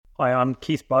Hi, I'm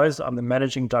Keith Bowes. I'm the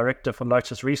Managing Director for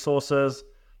Lotus Resources.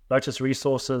 Lotus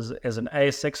Resources is an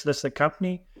ASX listed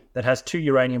company that has 2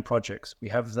 uranium projects. We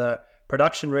have the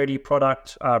production-ready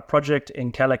project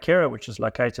in Kalakera, which is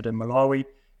located in Malawi,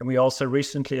 and we also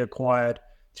recently acquired,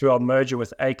 through our merger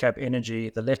with ACAP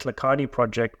Energy, the Letlhakane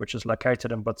project, which is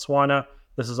located in Botswana.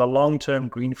 This is a long-term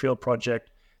greenfield project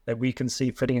that we can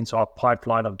see fitting into our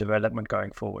pipeline of development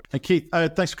going forward. Hey Keith,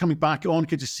 thanks for coming back on.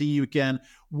 Good to see you again.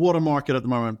 What a market at the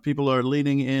moment. People are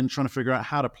leaning in, trying to figure out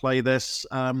how to play this.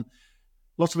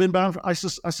 Lots of inbound, I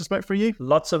suspect, for you?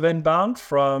 Lots of inbound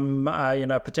from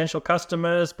potential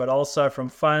customers, but also from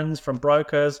funds, from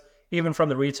brokers, even from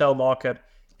the retail market.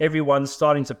 Everyone's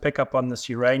starting to pick up on this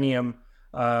uranium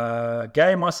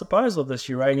game, I suppose, or this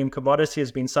uranium commodity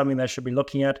has been something they should be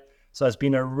looking at. So it's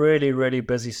been a really, really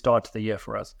busy start to the year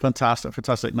for us.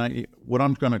 Fantastic. Now, what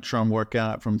I'm going to try and work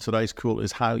out from today's call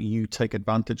is how you take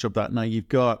advantage of that. Now, you've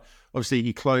got, obviously,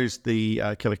 you closed the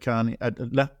Letlhakane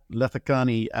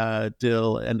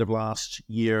deal end of last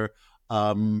year.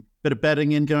 Bit of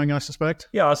betting in going, I suspect?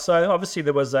 Yeah, so obviously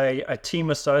there was a team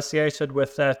associated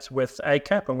with that, with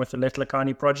ACAP and with the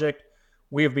Letlhakane project.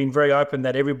 We have been very open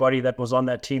that everybody that was on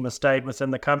that team has stayed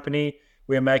within the company.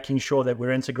 We're making sure that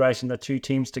we're integrating the 2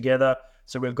 teams together.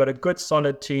 So we've got a good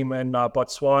solid team in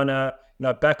Botswana,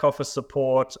 back office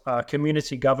support,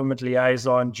 community government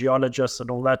liaison, geologists and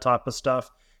all that type of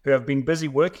stuff who have been busy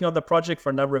working on the project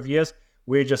for a number of years.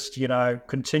 We're just,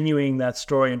 continuing that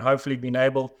story and hopefully being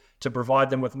able to provide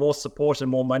them with more support and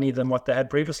more money than what they had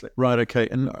previously. Right, okay.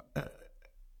 And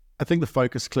I think the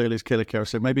focus clearly is Kalakera.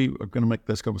 So maybe we're going to make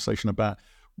this conversation about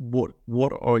what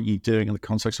are you doing in the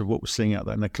context of what we're seeing out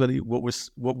there? Now, clearly, what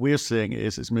we're seeing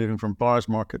is it's moving from buyer's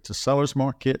market to seller's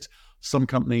market. Some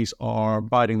companies are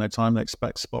biding their time. They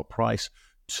expect spot price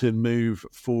to move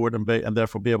forward and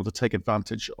therefore be able to take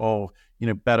advantage of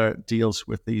better deals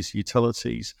with these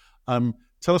utilities.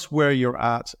 Tell us where you're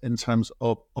at in terms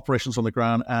of operations on the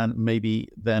ground, and maybe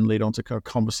then lead on to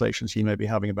conversations you may be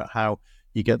having about how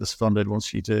you get this funded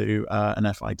once you do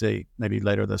an FID, maybe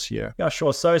later this year. Yeah,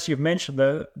 sure. So as you've mentioned,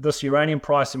 this uranium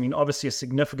price, obviously a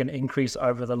significant increase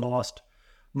over the last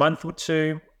month or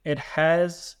two. It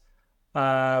has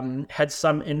had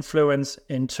some influence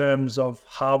in terms of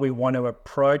how we want to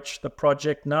approach the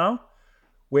project now,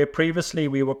 where previously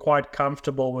we were quite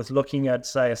comfortable with looking at,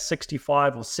 say, a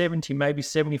 65 or 70, maybe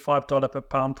 $75 per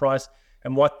pound price,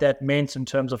 and what that meant in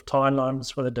terms of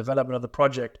timelines for the development of the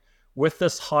project. With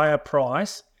this higher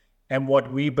price and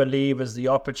what we believe is the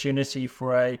opportunity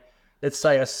for let's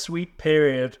say a sweet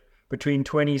period between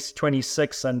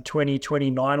 2026 and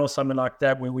 2029 or something like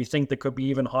that, where we think there could be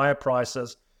even higher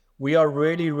prices, we are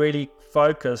really, really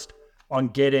focused on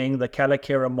getting the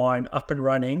Kalakera mine up and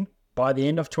running by the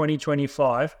end of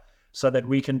 2025 so that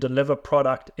we can deliver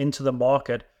product into the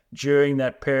market during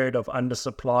that period of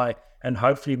undersupply and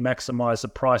hopefully maximize the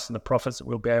price and the profits that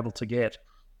we'll be able to get.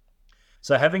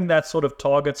 So having that sort of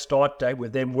target start date, we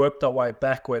then worked our way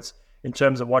backwards in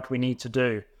terms of what we need to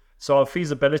do. So our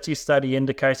feasibility study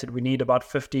indicated we need about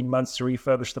 15 months to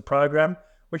refurbish the program,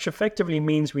 which effectively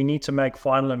means we need to make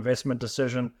final investment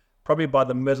decision probably by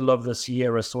the middle of this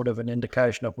year as sort of an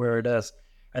indication of where it is.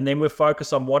 And then we're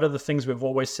focused on what are the things we've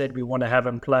always said we want to have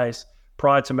in place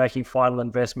prior to making final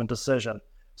investment decision.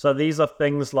 So these are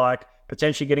things like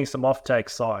potentially getting some offtake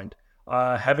signed,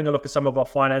 having a look at some of our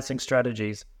financing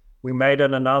strategies. We made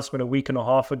an announcement a week and a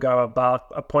half ago about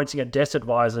appointing a debt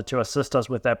advisor to assist us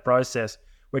with that process.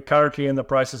 We're currently in the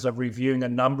process of reviewing a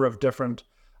number of different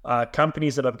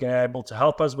companies that have been able to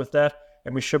help us with that,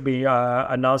 and we should be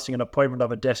announcing an appointment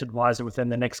of a debt advisor within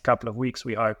the next couple of weeks,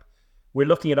 we hope. We're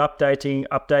looking at updating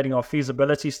our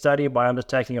feasibility study by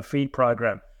undertaking a FEED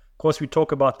program. Of course, we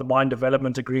talk about the mine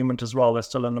development agreement as well. That's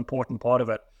still an important part of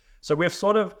it. So we've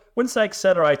sort of, wouldn't say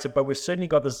accelerated, but we've certainly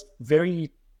got this very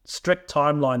strict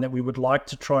timeline that we would like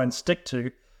to try and stick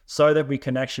to so that we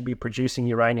can actually be producing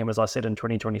uranium, as I said, in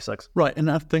 2026. Right,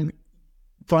 and I think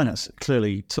finance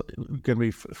clearly going to be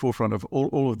forefront of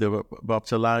all of the above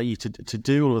to allow you to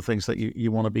do all the things that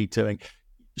you want to be doing.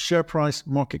 Share price,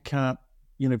 market cap,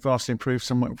 vastly improved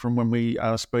somewhat from when we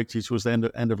spoke to you towards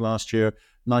the end of last year.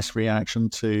 Nice reaction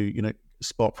to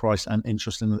spot price and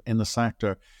interest in the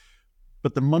sector.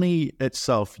 But the money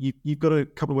itself, you've got a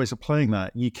couple of ways of playing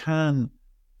that. You can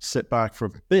sit back for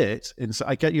a bit, and so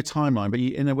I get your timeline, but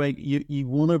in a way, you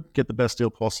want to get the best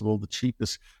deal possible, the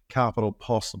cheapest capital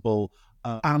possible,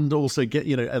 and also get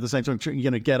at the same time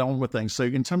get on with things. So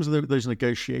in terms of those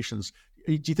negotiations,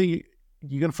 do you think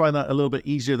you're going to find that a little bit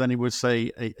easier than you would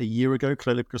say a year ago,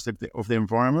 clearly because of the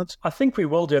environment? I think we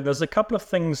will do. There's a couple of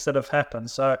things that have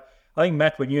happened. So I think,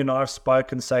 Matt, when you and I have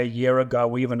spoken, say, a year ago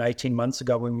or even 18 months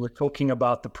ago, when we were talking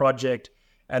about the project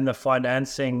and the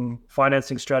financing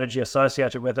strategy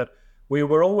associated with it, we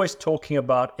were always talking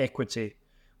about equity.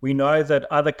 We know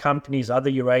that other companies, other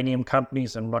uranium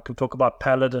companies, and I can talk about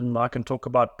Paladin, I can talk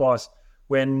about Boss,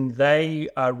 when they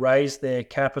raised their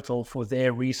capital for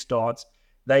their restarts,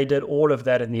 they did all of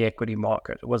that in the equity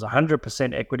market. It was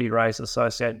 100% equity raise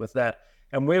associated with that.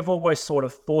 And we've always sort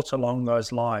of thought along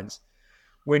those lines.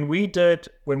 When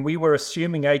we were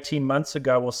assuming 18 months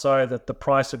ago or so that the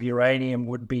price of uranium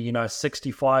would be,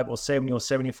 65 or 70 or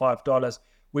 $75,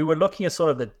 we were looking at sort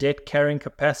of the debt carrying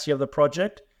capacity of the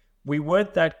project. We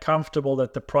weren't that comfortable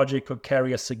that the project could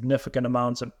carry a significant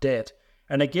amount of debt.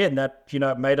 And again, that,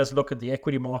 made us look at the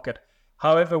equity market.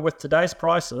 However, with today's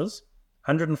prices,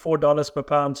 $104 per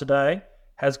pound today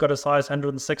has got as high as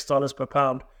 $106 per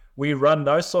pound. We run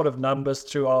those sort of numbers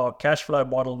through our cash flow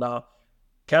model now.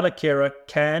 Kayelekera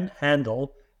can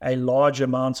handle a large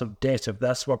amount of debt if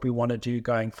that's what we want to do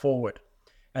going forward.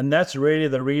 And that's really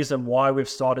the reason why we've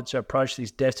started to approach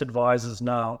these debt advisors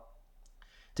now,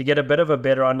 to get a bit of a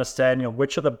better understanding of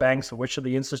which of the banks or which of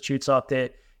the institutes out there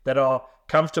that are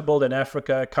comfortable in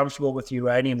Africa, comfortable with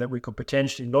uranium, that we could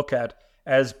potentially look at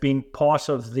as being part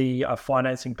of the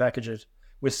financing packages.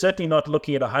 We're certainly not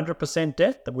looking at 100%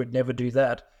 debt, that we'd never do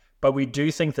that, but we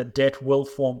do think that debt will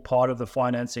form part of the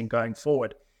financing going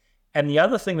forward. And the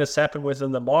other thing that's happened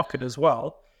within the market as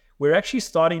well, we're actually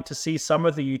starting to see some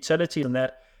of the utilities in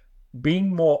that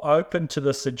being more open to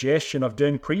the suggestion of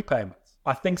doing prepayments.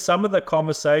 I think some of the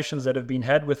conversations that have been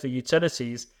had with the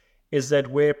utilities is that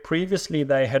where previously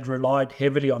they had relied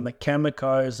heavily on the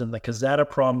Cameco's and the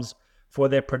Kazatoproms for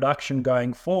their production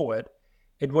going forward,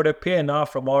 it would appear now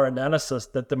from our analysis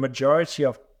that the majority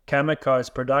of Cameco's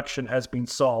production has been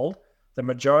sold, the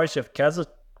majority of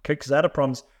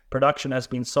Kazatoprom's production has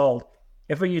been sold.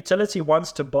 If a utility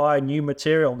wants to buy new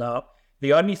material now,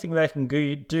 the only thing they can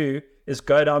do is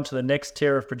go down to the next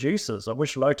tier of producers, of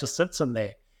which Lotus sits in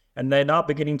there. And they're now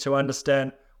beginning to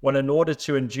understand, well, in order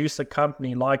to induce a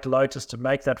company like Lotus to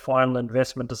make that final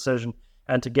investment decision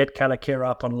and to get Kayelekera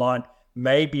up online,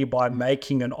 maybe by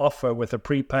making an offer with a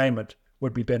prepayment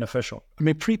would be beneficial. I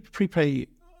mean, prepay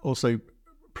also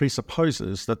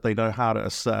presupposes that they know how to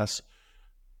assess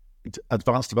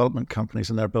advanced development companies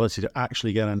and their ability to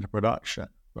actually get into production,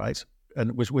 right?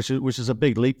 And which is a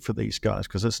big leap for these guys,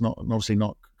 because it's obviously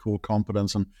not core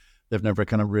competence, and they've never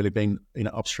kind of really been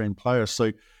upstream players.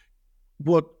 So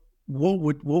what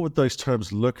would those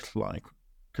terms look like?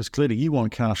 Because clearly you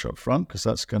want cash up front, because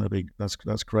that's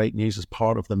great news as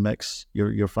part of the mix,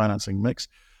 your financing mix.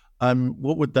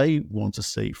 What would they want to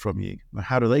see from you?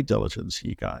 How do they diligence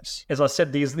you guys? As I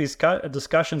said, these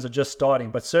discussions are just starting,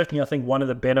 but certainly I think one of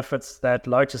the benefits that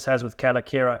Lotus has with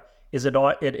Kayelekera is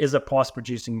that it is a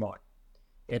past-producing mine.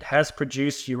 It has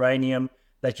produced uranium.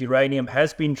 That uranium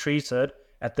has been treated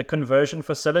at the conversion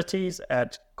facilities,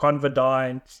 at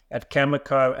Converdyn, at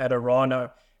Cameco, at Orano.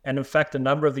 And in fact, a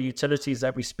number of the utilities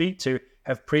that we speak to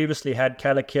have previously had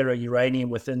Kayelekera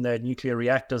uranium within their nuclear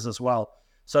reactors as well.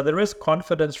 So there is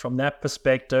confidence from that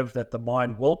perspective that the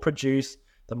mine will produce,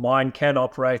 the mine can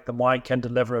operate, the mine can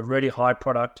deliver a really high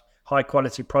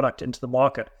quality product into the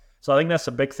market. So I think that's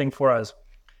a big thing for us.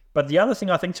 But the other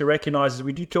thing I think to recognize is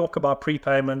we do talk about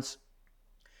prepayments,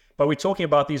 but we're talking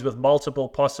about these with multiple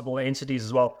possible entities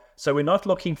as well. So we're not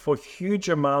looking for huge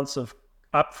amounts of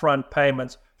upfront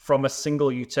payments from a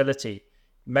single utility.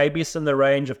 Maybe it's in the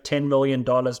range of $10 million,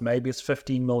 maybe it's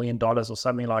 $15 million or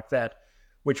something like that,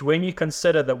 which when you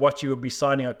consider that what you would be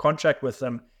signing a contract with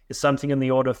them is something in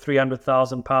the order of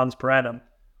 £300,000 per annum.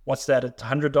 What's that? At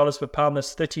 $100 per pound,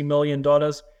 that's $30 million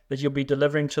that you'll be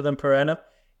delivering to them per annum.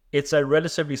 It's a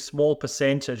relatively small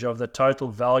percentage of the total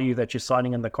value that you're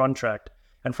signing in the contract.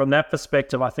 And from that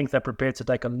perspective, I think they're prepared to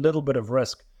take a little bit of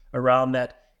risk around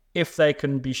that if they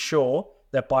can be sure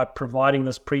that by providing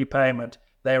this prepayment,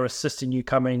 they are assisting you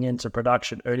coming into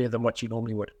production earlier than what you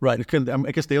normally would. Right.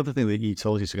 I guess the other thing that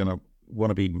utilities are going to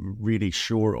want to be really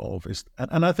sure of is,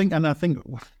 and I think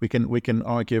we can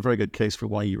argue a very good case for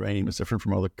why uranium is different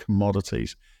from other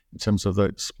commodities in terms of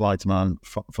the supply demand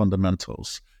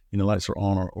fundamentals. Lights are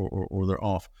on or they're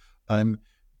off.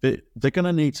 They're going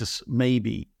to need to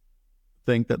maybe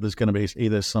think that there's going to be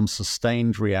either some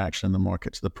sustained reaction in the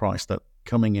market to the price that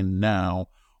coming in now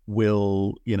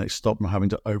will stop them having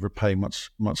to overpay much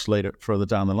later further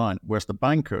down the line, whereas the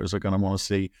bankers are going to want to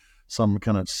see some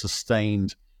kind of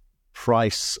sustained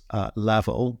price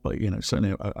level, but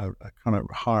certainly a kind of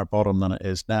higher bottom than it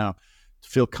is now, to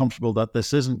feel comfortable that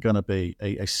this isn't going to be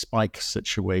a spike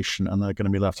situation and they're going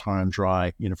to be left high and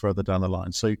dry further down the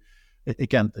line. So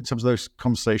again, in terms of those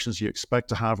conversations you expect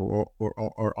to have or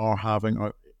are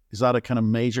having, is that a kind of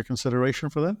major consideration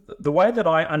for them? The way that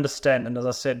I understand, and as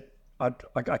I said,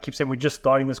 I keep saying we're just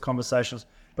starting these conversations,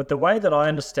 but the way that I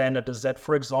understand it is that,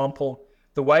 for example,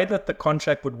 the way that the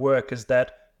contract would work is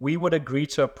that we would agree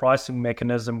to a pricing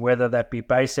mechanism, whether that be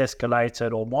base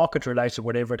escalated or market related,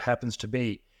 whatever it happens to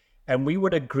be. And we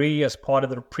would agree as part of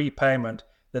the prepayment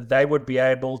that they would be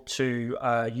able to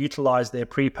utilize their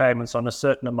prepayments on a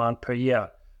certain amount per year.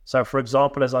 So, for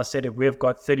example, as I said, if we've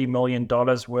got $30 million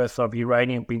worth of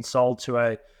uranium being sold to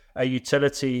a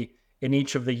utility in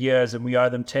each of the years and we owe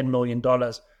them $10 million,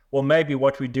 well, maybe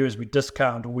what we do is we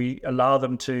discount, we allow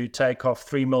them to take off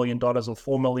 $3 million or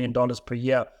 $4 million per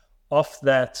year off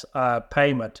that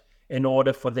payment in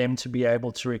order for them to be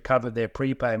able to recover their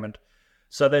prepayment.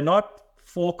 So they're not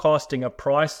forecasting a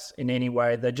price in any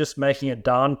way. They're just making a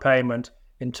down payment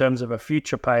in terms of a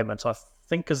future payment. I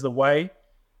think is the way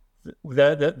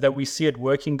that we see it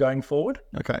working going forward.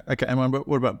 Okay. And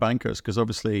what about bankers? Because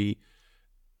obviously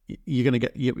you're going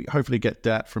to hopefully get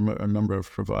debt from a number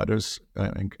of providers.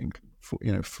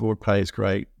 Forward pay is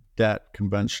great. Debt,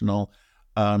 conventional.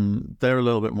 They're a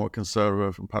little bit more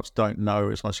conservative and perhaps don't know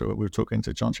as much. We were talking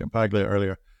to John Champaglia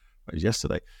earlier, it was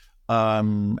yesterday,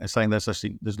 and saying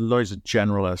there's loads of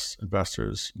generalist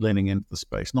investors leaning into the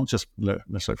space, not just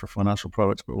necessarily for financial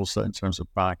products, but also in terms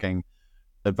of backing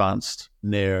advanced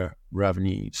near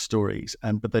revenue stories.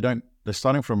 But they're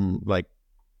starting from a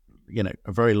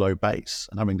very low base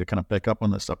and having to kind of pick up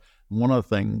on this stuff. And one of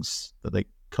the things that they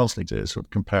constantly do is sort of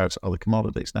compare it to other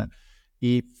commodities. Now,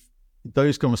 if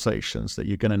those conversations that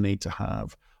you're going to need to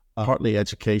have are partly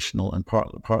educational and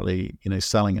partly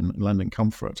selling and lending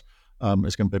comfort,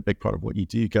 is going to be a big part of what you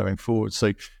do going forward.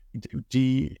 So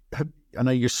I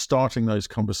know you're starting those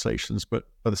conversations, but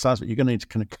by the sounds of it, you're going to need to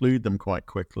conclude them quite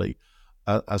quickly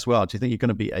as well. Do you think you're going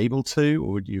to be able to,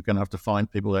 or you're going to have to find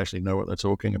people who actually know what they're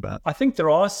talking about? I think there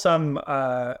are some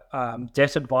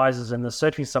debt advisors, and there's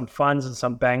certainly some funds and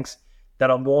some banks that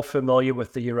are more familiar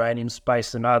with the uranium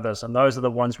space than others. And those are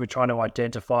the ones we're trying to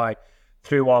identify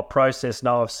through our process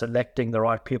now of selecting the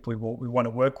right people we want to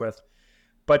work with.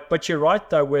 But you're right,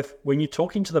 though, when you're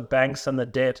talking to the banks and the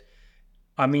debt,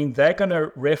 I mean, they're going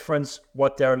to reference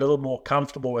what they're a little more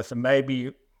comfortable with. And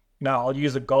maybe, now I'll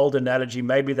use a gold analogy,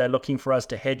 maybe they're looking for us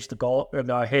to hedge the gold,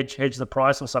 hedge the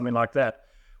price or something like that.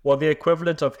 Well, the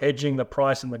equivalent of hedging the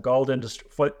price in the gold industry,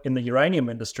 in the uranium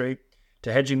industry,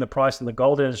 to hedging the price in the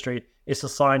gold industry is to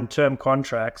sign term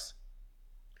contracts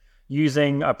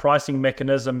using a pricing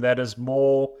mechanism that is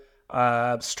more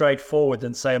straightforward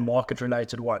than, say, a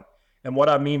market-related one. And what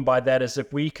I mean by that is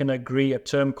if we can agree a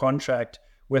term contract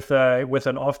with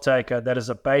an off-taker that is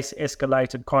a base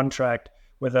escalated contract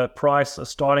with a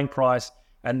starting price,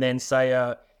 and then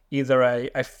say either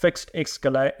a fixed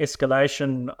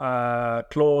escalation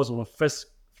clause or a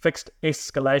fixed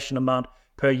escalation amount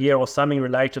per year or something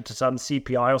related to some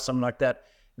CPI or something like that,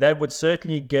 that would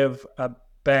certainly give a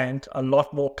bank a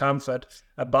lot more comfort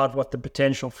about what the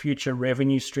potential future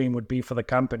revenue stream would be for the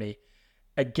company.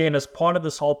 Again, as part of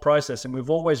this whole process, and we've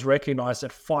always recognized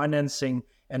that financing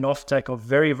and offtake are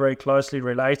very, very closely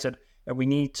related, and we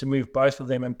need to move both of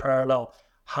them in parallel.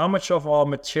 How much of our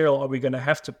material are we going to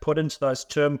have to put into those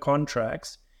term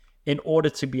contracts in order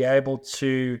to be able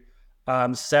to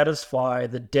satisfy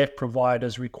the debt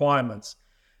provider's requirements?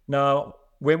 Now,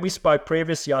 when we spoke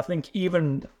previously, I think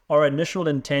even our initial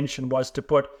intention was to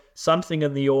put something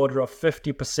in the order of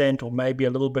 50% or maybe a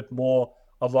little bit more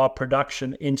of our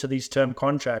production into these term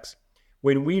contracts.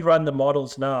 When we run the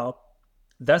models now,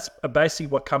 that's basically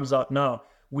what comes out now.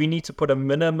 We need to put a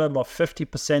minimum of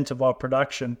 50% of our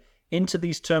production into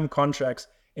these term contracts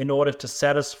in order to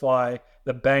satisfy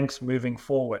the banks moving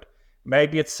forward.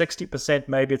 Maybe it's 60%,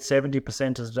 maybe it's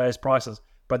 70% of today's prices,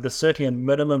 but there's certainly a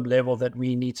minimum level that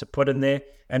we need to put in there,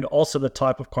 and also the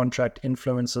type of contract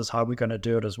influences how we're going to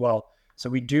do it as well. So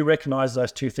we do recognize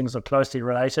those two things are closely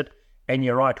related, and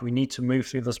you're right, we need to move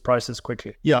through this process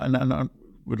quickly. Yeah, and I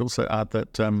would also add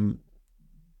that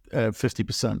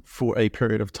 50% for a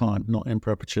period of time, not in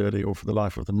perpetuity or for the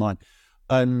life of the mine,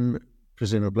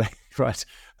 presumably, right?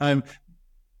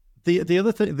 The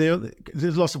other thing,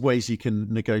 there's lots of ways you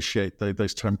can negotiate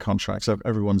those term contracts.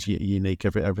 Everyone's unique,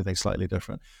 everything's slightly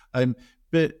different.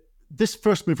 But this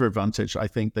first mover advantage, I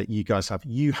think that you guys have,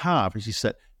 as you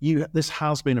said, this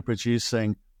has been a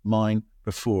producing mine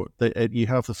before. You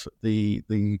have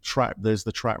the track. There's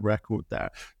the track record there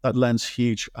that lends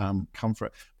huge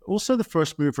comfort. Also, the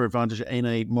first mover advantage in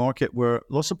a market where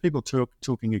lots of people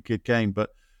talking a good game,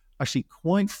 but actually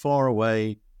quite far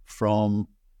away from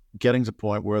getting to a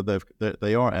point where they're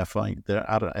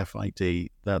at a FID,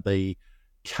 that they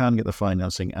can get the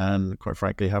financing, and quite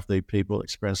frankly, have the people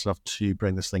experienced enough to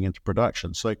bring this thing into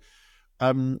production. So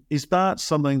is that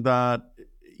something that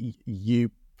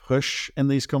you push in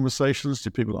these conversations? Do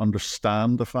people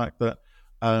understand the fact that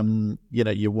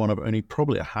you're one of only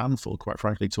probably a handful, quite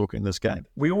frankly, talking this game?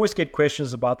 We always get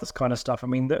questions about this kind of stuff. I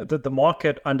mean, the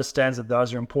market understands that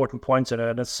those are important points in it,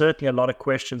 and there's certainly a lot of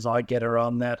questions I get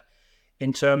around that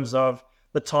in terms of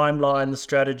the timeline, the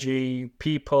strategy,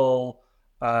 people,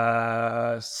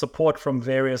 support from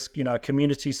various,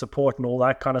 community support and all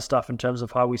that kind of stuff in terms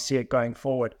of how we see it going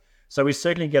forward. So we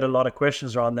certainly get a lot of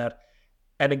questions around that.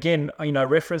 And again,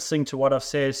 referencing to what I've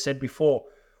said before,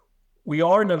 we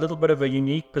are in a little bit of a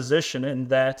unique position in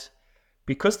that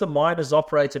because the mine has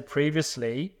operated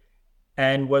previously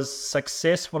and was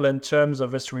successful in terms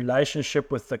of its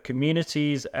relationship with the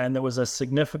communities, and there was a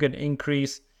significant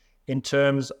increase in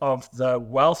terms of the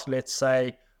wealth, let's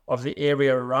say, of the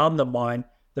area around the mine,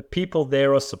 the people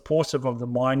there are supportive of the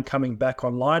mine coming back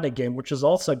online again, which is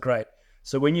also great.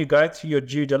 So when you go through your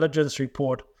due diligence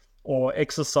report or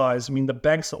exercise, I mean, the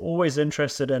banks are always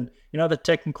interested in, the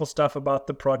technical stuff about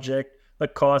the project, the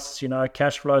costs,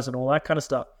 cash flows and all that kind of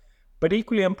stuff. But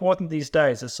equally important these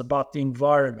days, it's about the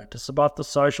environment, it's about the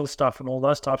social stuff and all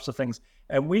those types of things.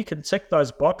 And we can tick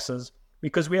those boxes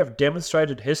because we have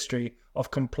demonstrated history of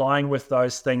complying with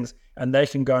those things, and they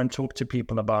can go and talk to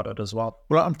people about it as well.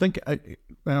 Well, I'm thinking, I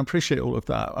appreciate all of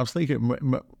that. I was thinking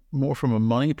more from a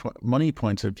money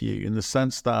point of view, in the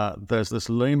sense that there's this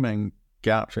looming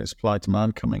gap between supply and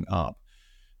demand coming up.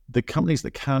 The companies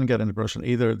that can get into production,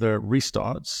 either their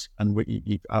restarts, and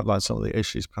you outlined some of the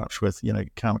issues perhaps with,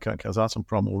 Cameco has had some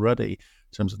problem already in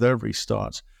terms of their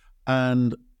restarts,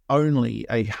 and only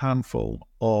a handful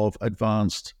of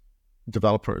advanced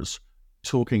developers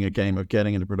talking a game of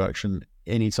getting into production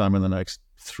anytime in the next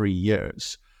 3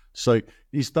 years. So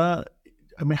is that,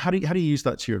 how do you use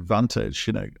that to your advantage,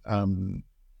 in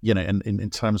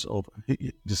terms of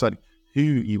deciding who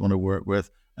you want to work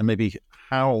with, and maybe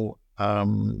how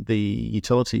the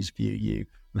utilities view you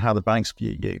and how the banks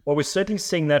view you? Well, we're certainly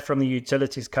seeing that from the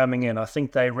utilities coming in. I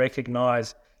think they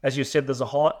recognize, as you said, there's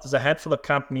a handful of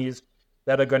companies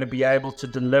that are going to be able to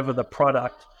deliver the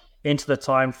product into the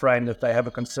time frame that they have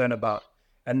a concern about.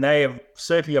 And they are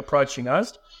certainly approaching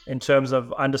us in terms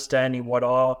of understanding what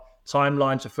our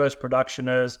timeline to first production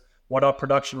is, what our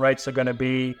production rates are going to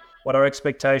be, what our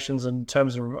expectations in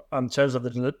terms of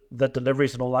the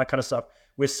deliveries and all that kind of stuff.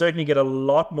 We certainly get a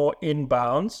lot more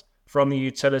inbounds from the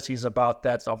utilities about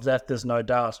that. Of that, there's no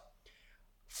doubt.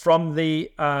 From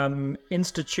the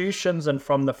institutions and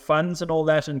from the funds and all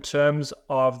that, in terms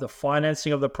of the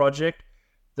financing of the project,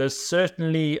 there's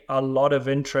certainly a lot of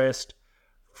interest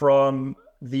from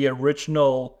the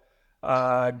original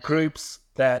groups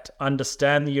that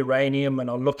understand the uranium and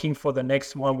are looking for the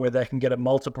next one where they can get a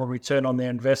multiple return on their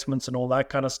investments and all that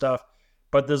kind of stuff.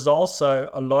 But there's also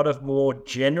a lot of more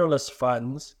generalist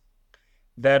funds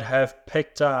that have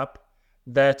picked up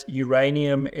that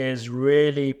uranium is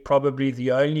really probably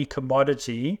the only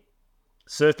commodity,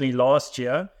 certainly last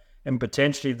year and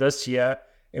potentially this year,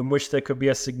 in which there could be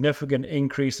a significant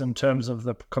increase in terms of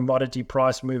the commodity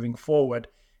price moving forward.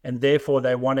 And therefore,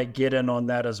 they want to get in on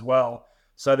that as well.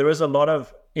 So there is a lot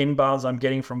of inbounds I'm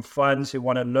getting from funds who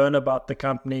want to learn about the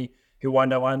company, who want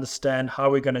to understand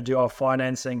how we're going to do our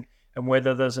financing and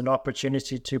whether there's an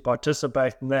opportunity to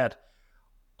participate in that.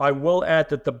 I will add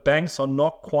that the banks are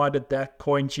not quite at that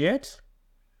point yet.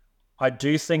 I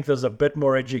do think there's a bit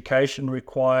more education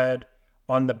required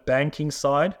on the banking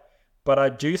side, but I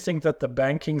do think that the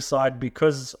banking side,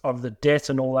 because of the debt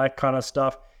and all that kind of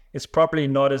stuff, is probably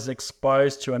not as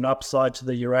exposed to an upside to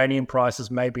the uranium price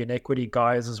as maybe an equity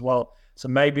guy is as well. So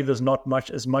maybe there's not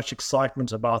as much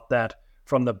excitement about that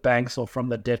from the banks or from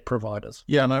the debt providers.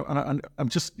 Yeah, and I'm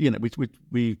just,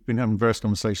 we've been having various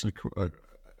conversations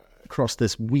across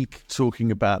this week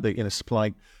talking about the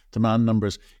supply demand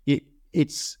numbers.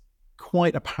 It's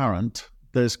quite apparent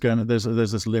there's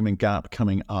this looming gap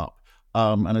coming up,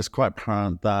 and it's quite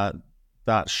apparent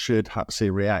that should see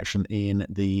a reaction in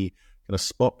the kind of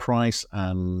spot price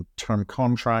and term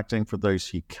contracting for those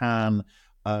who can.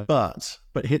 But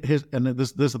here's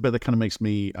the bit that kind of makes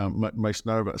me most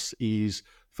nervous, is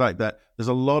the fact that there's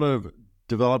a lot of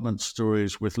development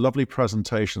stories with lovely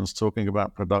presentations talking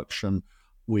about production,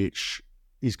 which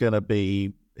is going to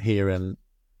be here in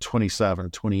 27,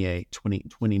 28,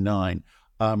 29,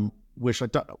 which I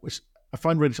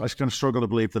find really, I kind of struggle to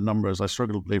believe the numbers. I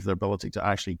struggle to believe their ability to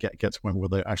actually get to a point where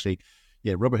they actually,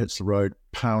 rubber hits the road,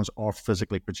 pounds are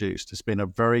physically produced. It's been a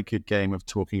very good game of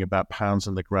talking about pounds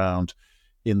in the ground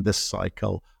in this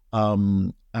cycle.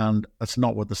 And that's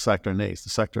not what the sector needs. The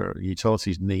sector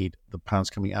utilities need the pounds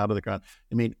coming out of the ground.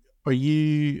 I mean, are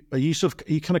you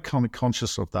kind of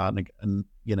conscious of that, and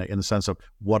you know, in the sense of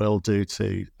what it'll do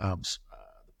to the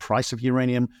price of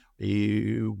uranium? Are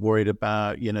you worried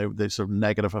about, you know, the sort of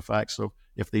negative effects of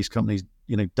if these companies,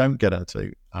 you know, don't get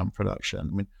into production?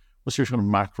 I mean, what's your sort of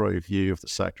macro view of the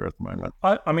sector at the moment?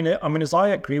 I mean, as I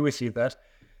agree with you that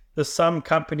there's some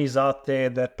companies out there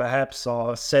that perhaps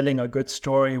are selling a good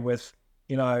story with,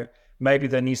 you know, maybe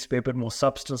there needs to be a bit more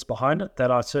substance behind it.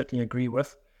 That I certainly agree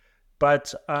with.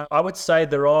 But I would say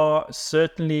there are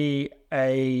certainly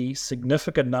a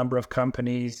significant number of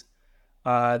companies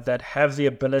that have the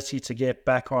ability to get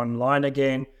back online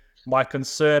again. My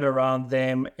concern around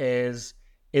them is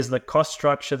the cost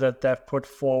structure that they've put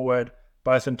forward,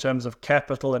 both in terms of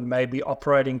capital and maybe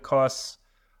operating costs,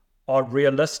 are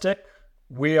realistic.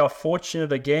 We are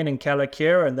fortunate again in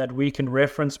Calacare in that we can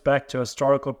reference back to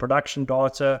historical production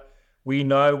data. We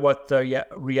know what the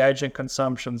reagent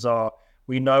consumptions are.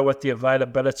 We know what the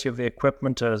availability of the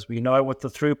equipment is. We know what the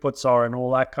throughputs are and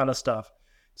all that kind of stuff.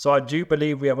 So I do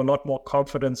believe we have a lot more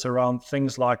confidence around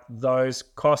things like those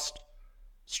cost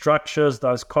structures,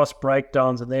 those cost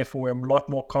breakdowns, and therefore we're a lot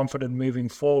more confident moving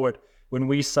forward. When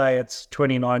we say it's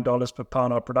 $29 per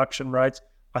pound our production rates,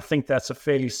 I think that's a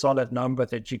fairly solid number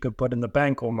that you could put in the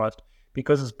bank almost,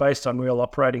 because it's based on real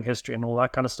operating history and all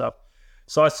that kind of stuff.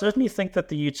 So I certainly think that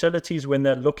the utilities, when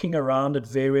they're looking around at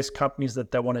various companies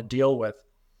that they want to deal with,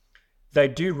 they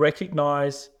do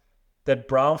recognize that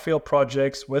brownfield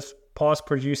projects with past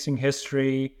producing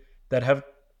history that have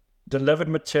delivered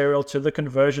material to the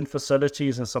conversion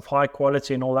facilities and of high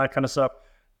quality and all that kind of stuff,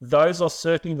 those are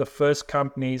certainly the first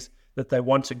companies that they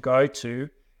want to go to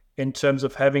in terms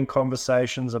of having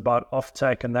conversations about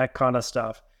offtake and that kind of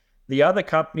stuff. The other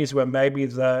companies where maybe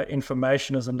the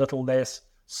information is a little less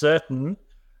certain,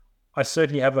 I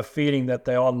certainly have a feeling that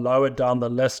they are lower down the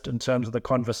list in terms of the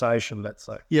conversation, let's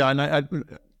say. Yeah, and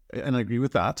I agree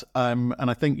with that. And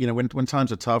I think, you know, when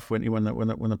times are tough, when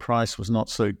the price was not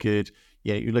so good,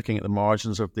 yeah, you're looking at the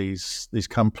margins of these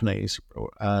companies,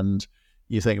 and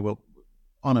you think, well,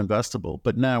 uninvestable.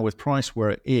 But now with price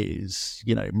where it is,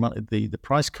 you know, the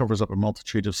price covers up a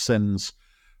multitude of sins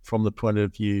from the point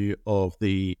of view of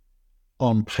the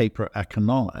on paper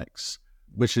economics,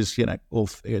 which is, you know,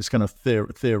 it's kind of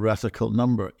theoretical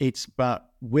number. It's about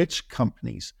which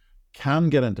companies can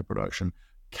get into production,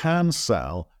 can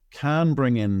sell, can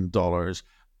bring in dollars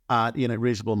at, you know,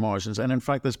 reasonable margins. And in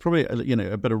fact, there's probably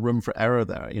a bit of room for error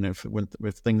there, you know,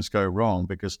 if things go wrong,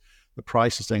 because the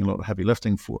price is doing a lot of heavy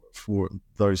lifting for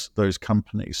those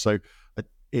companies. So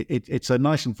it's a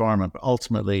nice environment, but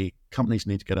ultimately companies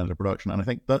need to get into production. And I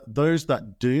think that those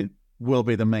that do will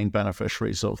be the main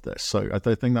beneficiaries of this. So I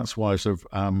think that's why I sort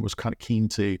of was kind of keen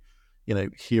to, you know,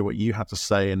 hear what you had to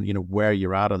say and, you know, where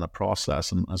you're at in the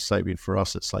process. And as I say, for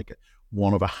us, it's like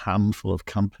one of a handful of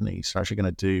companies actually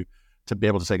going to be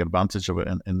able to take advantage of it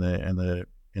in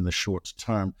the short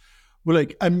term. Well,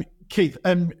 like Keith,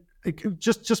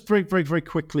 just very, very, very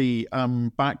quickly,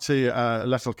 back to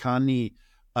Letlhakane.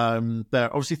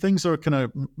 There, obviously, things are kind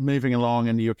of moving along,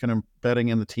 and you're kind of betting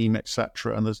in the team,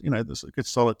 etc. And there's a good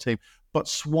solid team.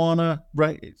 Botswana,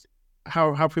 right?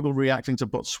 How are people reacting to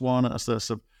Botswana as the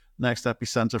sort of next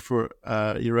epicenter for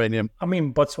uranium? I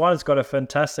mean, Botswana's got a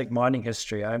fantastic mining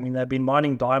history. I mean, they've been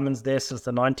mining diamonds there since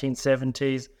the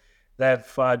 1970s.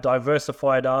 They've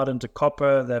diversified out into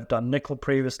copper. They've done nickel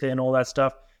previously and all that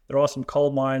stuff. There are some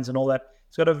coal mines and all that.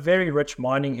 It's got a very rich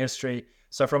mining history.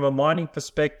 So from a mining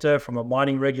perspective, from a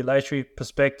mining regulatory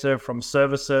perspective, from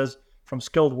services, from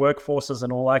skilled workforces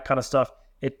and all that kind of stuff,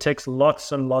 it ticks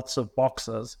lots and lots of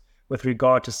boxes with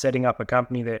regard to setting up a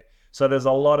company there. So there's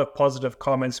a lot of positive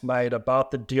comments made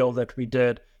about the deal that we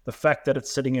did, the fact that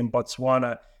it's sitting in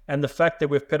Botswana, and the fact that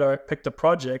we've picked a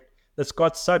project that's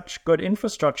got such good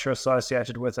infrastructure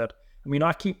associated with it. I mean,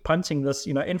 I keep punting this,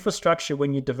 you know, infrastructure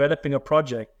when you're developing a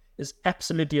project is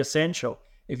absolutely essential.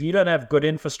 If you don't have good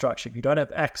infrastructure, if you don't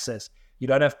have access, you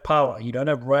don't have power, you don't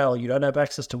have rail, you don't have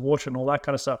access to water and all that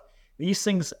kind of stuff, these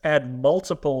things add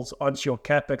multiples onto your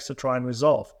capex to try and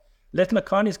resolve.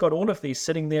 Letlhakane's got all of these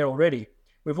sitting there already.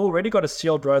 We've already got a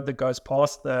sealed road that goes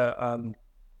past the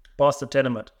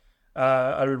tenement,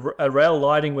 a rail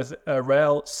lighting with a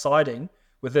rail siding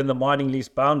within the mining lease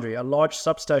boundary, a large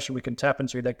substation we can tap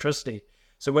into electricity.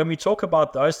 So when we talk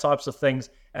about those types of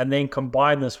things and then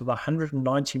combine this with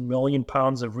 190 million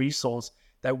pounds of resource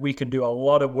that we can do a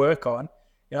lot of work on,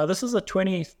 you know, this is a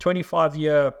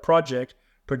 25-year project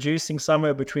producing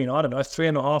somewhere between,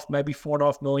 3.5, maybe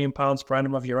 4.5 million pounds per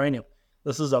annum of uranium.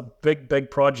 This is a big, big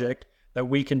project that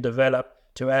we can develop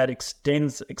to add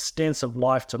extensive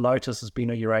life to Lotus as being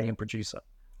a uranium producer.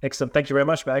 Excellent. Thank you very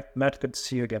much, Matt. Good to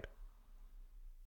see you again.